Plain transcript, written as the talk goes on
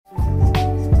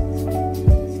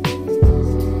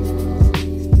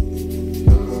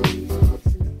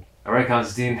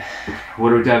Constantine.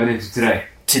 What are we diving into today?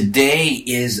 Today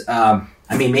is,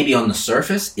 maybe on the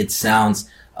surface, it sounds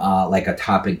like a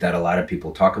topic that a lot of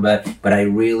people talk about, but I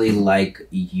really like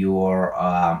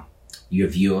your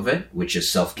view of it, which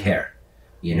is self-care.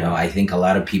 I think a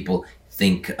lot of people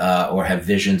think or have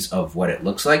visions of what it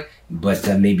looks like, but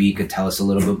maybe you could tell us a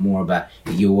little bit more about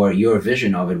your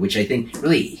vision of it, which I think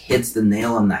really hits the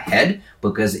nail on the head,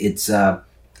 because it's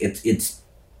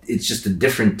just a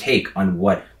different take on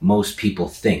what most people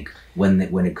think when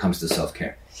it comes to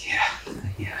self-care. Yeah.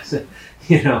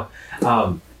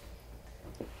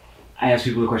 I ask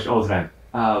people the question all the time.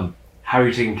 How are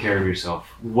you taking care of yourself?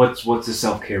 What's a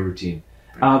self-care routine?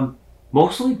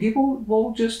 Mostly people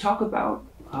will just talk about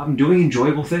doing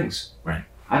enjoyable things. Right.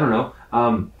 I don't know.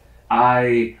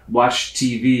 I watched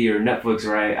TV or Netflix,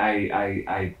 or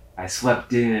I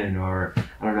slept in, or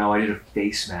I don't know, I did a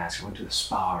face mask, or went to the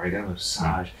spa, or I got a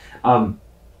massage.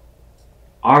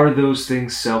 Are those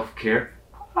things self-care?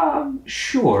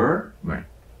 Sure. Right.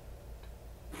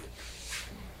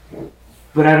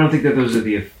 But I don't think that those are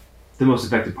the most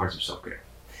effective parts of self-care.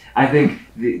 I think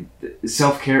the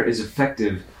self-care is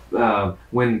effective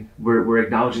when we're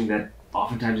acknowledging that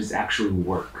oftentimes it's actually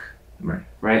work.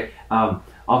 Right?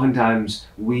 Oftentimes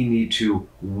we need to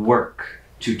work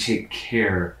to take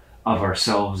care of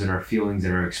ourselves and our feelings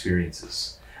and our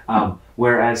experiences.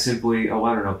 Whereas simply,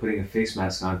 putting a face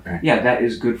mask on, that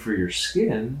is good for your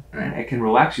skin. Right. It can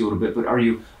relax you a little bit, but are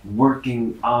you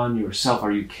working on yourself?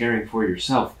 Are you caring for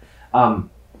yourself?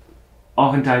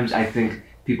 Oftentimes I think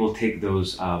people take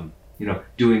those,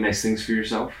 doing nice things for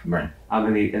yourself, right,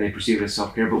 and they perceive it as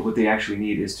self-care, but what they actually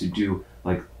need is to do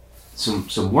like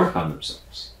some work on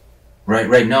themselves.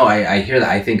 Right. No, I hear that.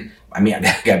 I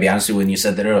gotta be honest with you, when you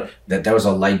said that earlier, that was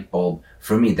a light bulb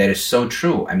for me. That is so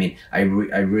true. I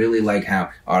really like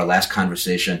how our last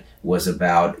conversation was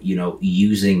about,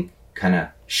 using kind of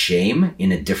shame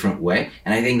in a different way.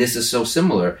 And I think this is so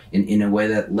similar in a way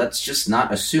that let's just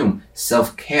not assume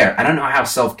self-care. I don't know how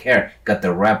self-care got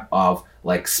the rep of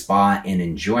like spa and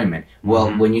enjoyment.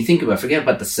 Well, when you think about, forget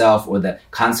about the self or the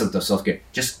concept of self-care,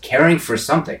 just caring for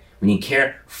something. When you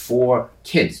care for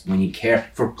kids, when you care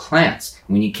for plants,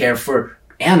 when you care for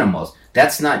animals,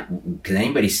 that's not, can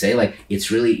anybody say like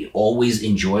it's really always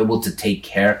enjoyable to take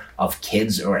care of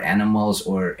kids or animals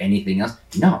or anything else?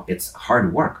 No, it's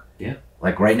hard work. Yeah.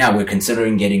 Like right now we're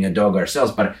considering getting a dog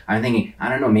ourselves, but I'm thinking, I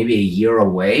don't know, maybe a year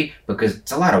away, because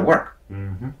it's a lot of work.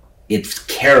 Mm-hmm. It's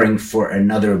caring for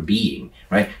another being,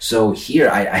 right? So here,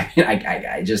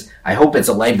 I hope it's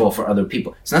a light bulb for other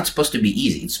people. It's not supposed to be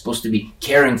easy. It's supposed to be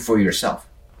caring for yourself.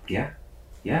 Yeah.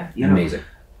 Amazing.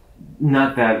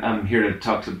 Not that I'm here to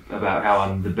talk about how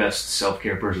I'm the best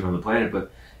self-care person on the planet,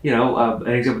 but an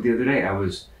example the other day, I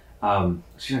was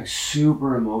feeling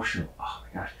super emotional. Oh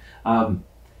my gosh.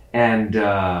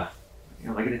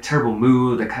 Like in a terrible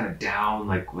mood, like kind of down,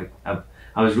 like I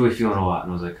was really feeling a lot,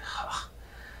 and I was like,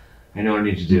 I know what I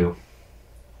need to do.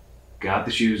 Got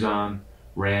the shoes on,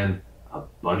 ran a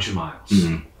bunch of miles.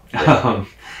 Mm-hmm.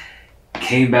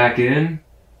 Came back in,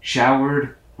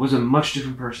 showered, was a much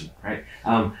different person, right?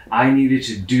 I needed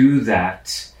to do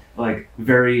that, like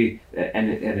very, and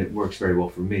it works very well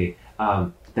for me,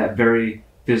 that very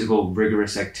physical,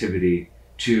 rigorous activity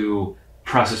to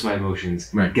process my emotions,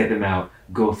 right, get them out,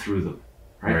 go through them,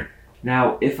 right?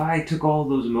 Now, if I took all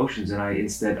those emotions and I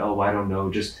instead,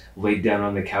 just laid down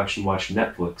on the couch and watched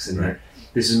Netflix, and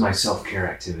this is my self-care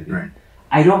activity, right,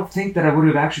 I don't think that I would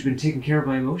have actually been taking care of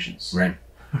my emotions. Right.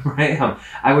 Right?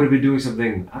 I would have been doing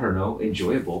something,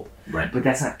 enjoyable. Right. But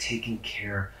that's not taking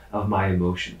care of my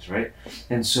emotions, right?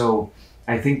 And so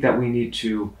I think that we need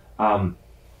to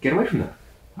get away from that.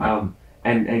 Right.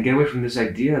 And get away from this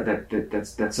idea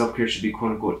that self-care should be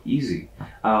quote-unquote easy.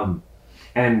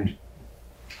 And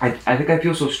I think I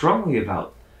feel so strongly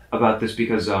about this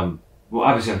because,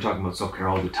 obviously I'm talking about self-care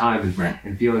all the time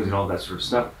and feelings and all that sort of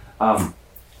stuff.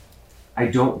 I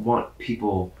don't want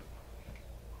people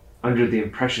under the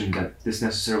impression that this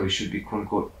necessarily should be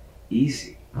quote-unquote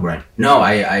easy. Right. No,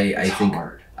 I think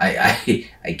hard.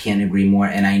 I can't agree more.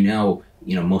 And I know,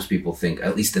 most people think,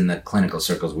 at least in the clinical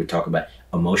circles, we talk about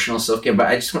emotional self-care, but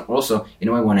I just also,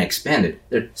 I want to expand it.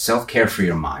 There's self-care for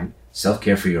your mind,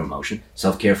 self-care for your emotion,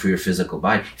 self-care for your physical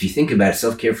body. If you think about it,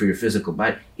 self-care for your physical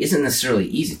body isn't necessarily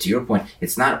easy. To your point,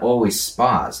 it's not always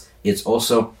spas. It's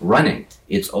also running.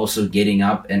 It's also getting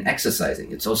up and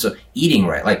exercising. It's also eating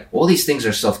right. Like, all these things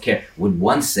are self-care. Would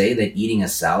one say that eating a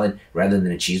salad rather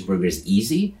than a cheeseburger is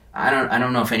easy? I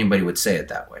don't know if anybody would say it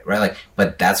that way, right? Like,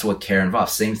 but that's what care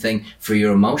involves. Same thing for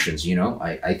your emotions,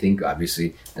 I think,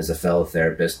 obviously, as a fellow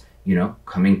therapist,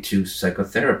 coming to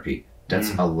psychotherapy,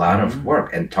 That's a lot of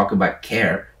work. And talk about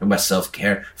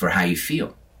self-care for how you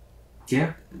feel.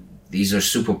 Yeah. These are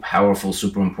super powerful,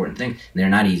 super important things. They're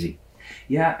not easy.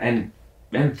 Yeah, and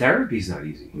therapy's not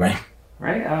easy. Right.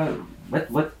 Right?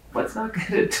 Let's not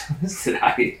get it twisted.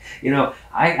 I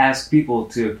ask people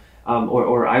to,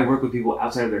 or I work with people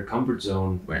outside of their comfort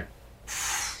zone. Right.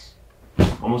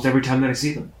 Almost every time that I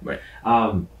see them. Right.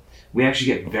 We actually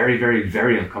get very, very,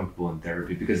 very uncomfortable in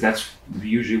therapy because that's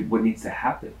usually what needs to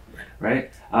happen.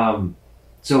 Right.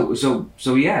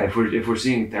 So yeah, if we're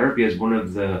seeing therapy as one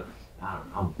of the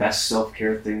best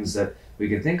self-care things that we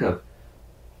can think of,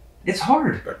 it's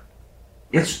hard. Right.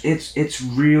 It's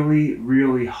really,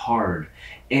 really hard,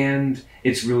 and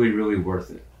it's really, really worth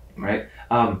it. Right.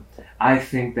 I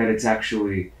think that it's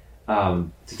actually,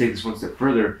 to take this one step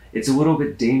further, it's a little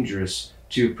bit dangerous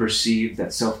to perceive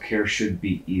that self-care should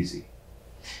be easy.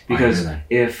 Because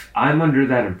if I'm under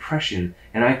that impression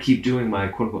and I keep doing my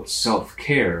quote-unquote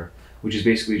self-care, which is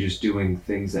basically just doing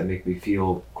things that make me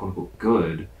feel quote-unquote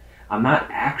good, I'm not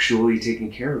actually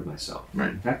taking care of myself. Right.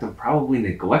 In fact, I'm probably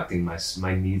neglecting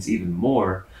my needs even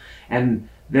more. And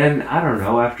then, I don't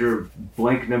know, after a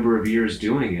blank number of years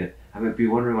doing it, I might be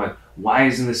wondering, like, why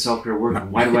isn't this self-care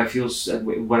working? Why do I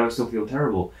still feel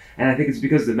terrible? And I think it's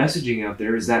because the messaging out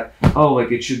there is that,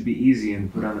 it should be easy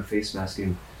and put on a face mask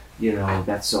and,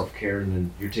 that's self-care and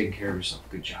then you're taking care of yourself.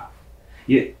 Good job.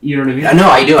 You know what I mean? No,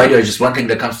 I do. Just one thing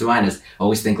that comes to mind is I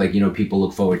always think people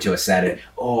look forward to a Saturday.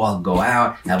 Oh, I'll go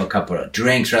out, have a couple of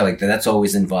drinks, right? Like that's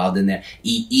always involved in there.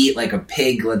 Eat like a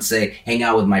pig, let's say, hang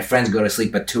out with my friends, go to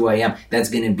sleep at 2 a.m. That's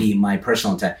going to be my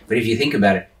personal time. But if you think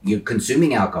about it, you're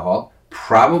consuming alcohol,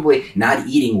 probably not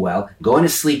eating well, going to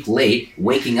sleep late,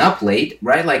 waking up late,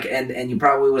 right? Like, and you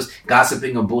probably was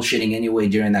gossiping or bullshitting anyway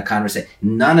during that conversation.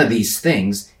 None of these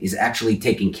things is actually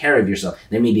taking care of yourself.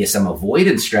 There may be some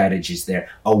avoidance strategies there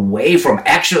away from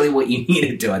actually what you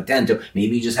needed to attend to.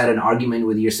 Maybe you just had an argument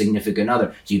with your significant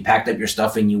other. So you packed up your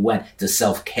stuff and you went to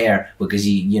self-care because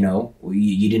you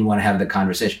didn't want to have the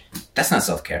conversation. That's not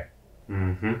self-care.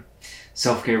 Mm-hmm.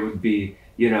 Self-care would be,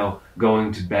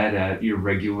 going to bed at your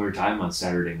regular time on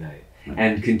Saturday night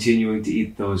and continuing to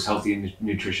eat those healthy and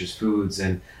nutritious foods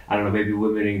and, I don't know, maybe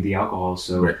limiting the alcohol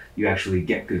so you actually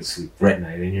get good sleep that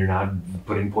night and you're not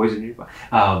putting poison in your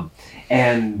body.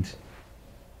 And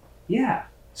yeah,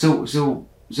 so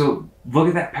look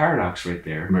at that paradox right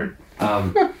there. Right.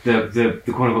 The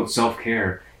quote-unquote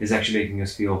self-care is actually making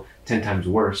us feel 10 times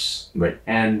worse. Right.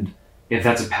 And if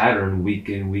that's a pattern week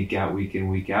in, week out,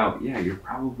 yeah, you're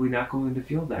probably not going to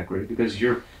feel that great because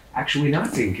you're actually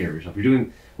not taking care of yourself.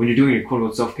 When you're doing your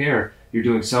quote-unquote self-care, you're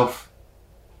doing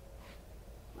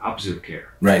opposite of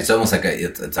care. Right. It's almost like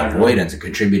it's avoidance and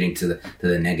contributing to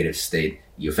the negative state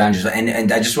you found yourself.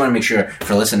 And I just want to make sure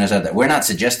for listeners out there, we're not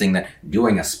suggesting that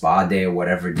doing a spa day or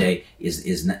whatever day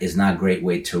is not a great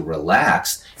way to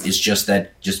relax. It's just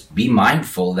that just be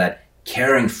mindful that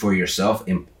caring for yourself,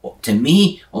 to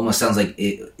me, almost sounds like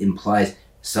it implies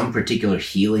some particular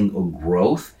healing or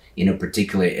growth in a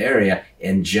particular area,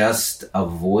 and just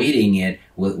avoiding it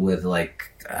with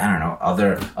like, I don't know,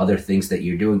 other things that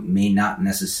you're doing may not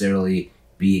necessarily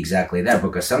be exactly that,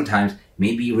 because sometimes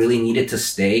maybe you really needed to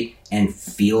stay and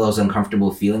feel those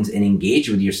uncomfortable feelings and engage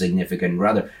with your significant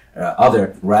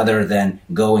other rather than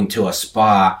going to a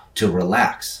spa to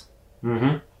relax.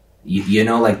 Mm-hmm.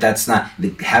 Like that's not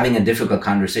having a difficult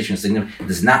conversation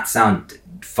does not sound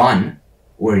fun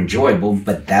or enjoyable,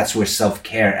 but that's where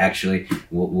self-care actually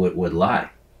would lie.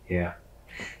 Yeah.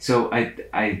 So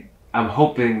I'm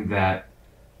hoping that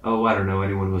I don't know,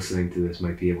 anyone listening to this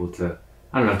might be able to,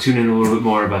 tune in a little bit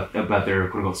more about their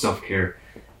quote unquote self-care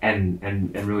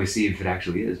and really see if it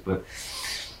actually is. But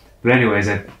anyways,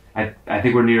 I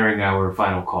think we're nearing our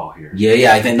final call here.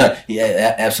 Yeah, I think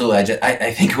absolutely.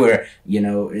 I think we're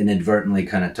inadvertently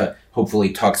kind of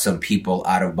hopefully talk some people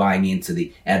out of buying into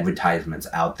the advertisements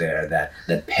out there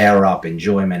that pair up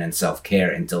enjoyment and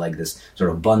self-care into like this sort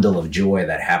of bundle of joy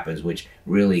that happens, which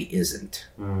really isn't.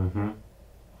 Mm-hmm.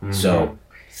 Mm-hmm. So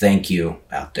thank you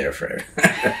out there for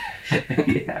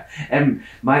yeah. And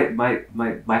my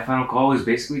final call is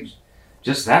basically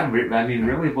just that. I mean,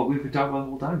 really what we've been talking about the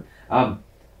whole time.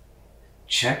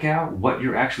 Check out what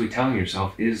you're actually telling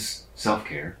yourself is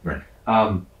self-care. Right.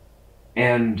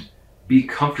 And be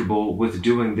comfortable with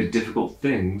doing the difficult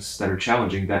things that are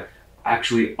challenging that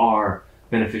actually are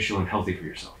beneficial and healthy for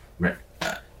yourself. Right.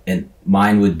 And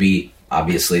mine would be,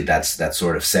 obviously, that's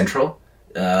sort of central.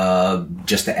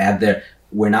 Just to add there,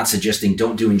 we're not suggesting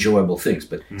don't do enjoyable things,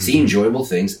 but see enjoyable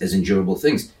things as enjoyable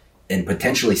things. And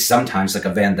potentially sometimes, like a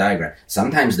Venn diagram,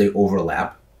 sometimes they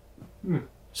overlap.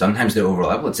 Sometimes they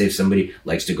overlap. Let's say if somebody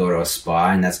likes to go to a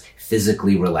spa and that's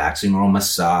physically relaxing, or a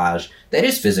massage, that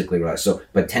is physically relaxing. So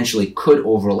potentially could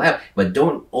overlap, but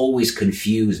don't always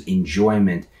confuse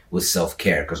enjoyment with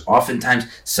self-care, because oftentimes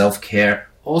self-care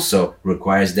also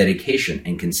requires dedication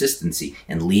and consistency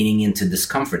and leaning into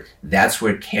discomfort. That's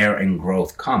where care and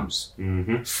growth comes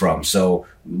from. So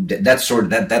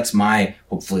that's my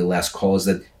hopefully last call, is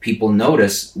that people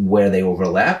notice where they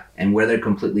overlap and where they're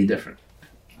completely different.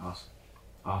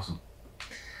 Awesome.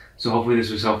 So hopefully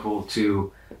this was helpful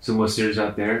to some listeners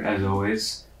out there. As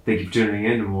always, thank you for tuning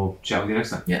in, and we'll chat with you next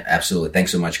time. Yeah, absolutely.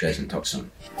 Thanks so much, guys, and talk soon.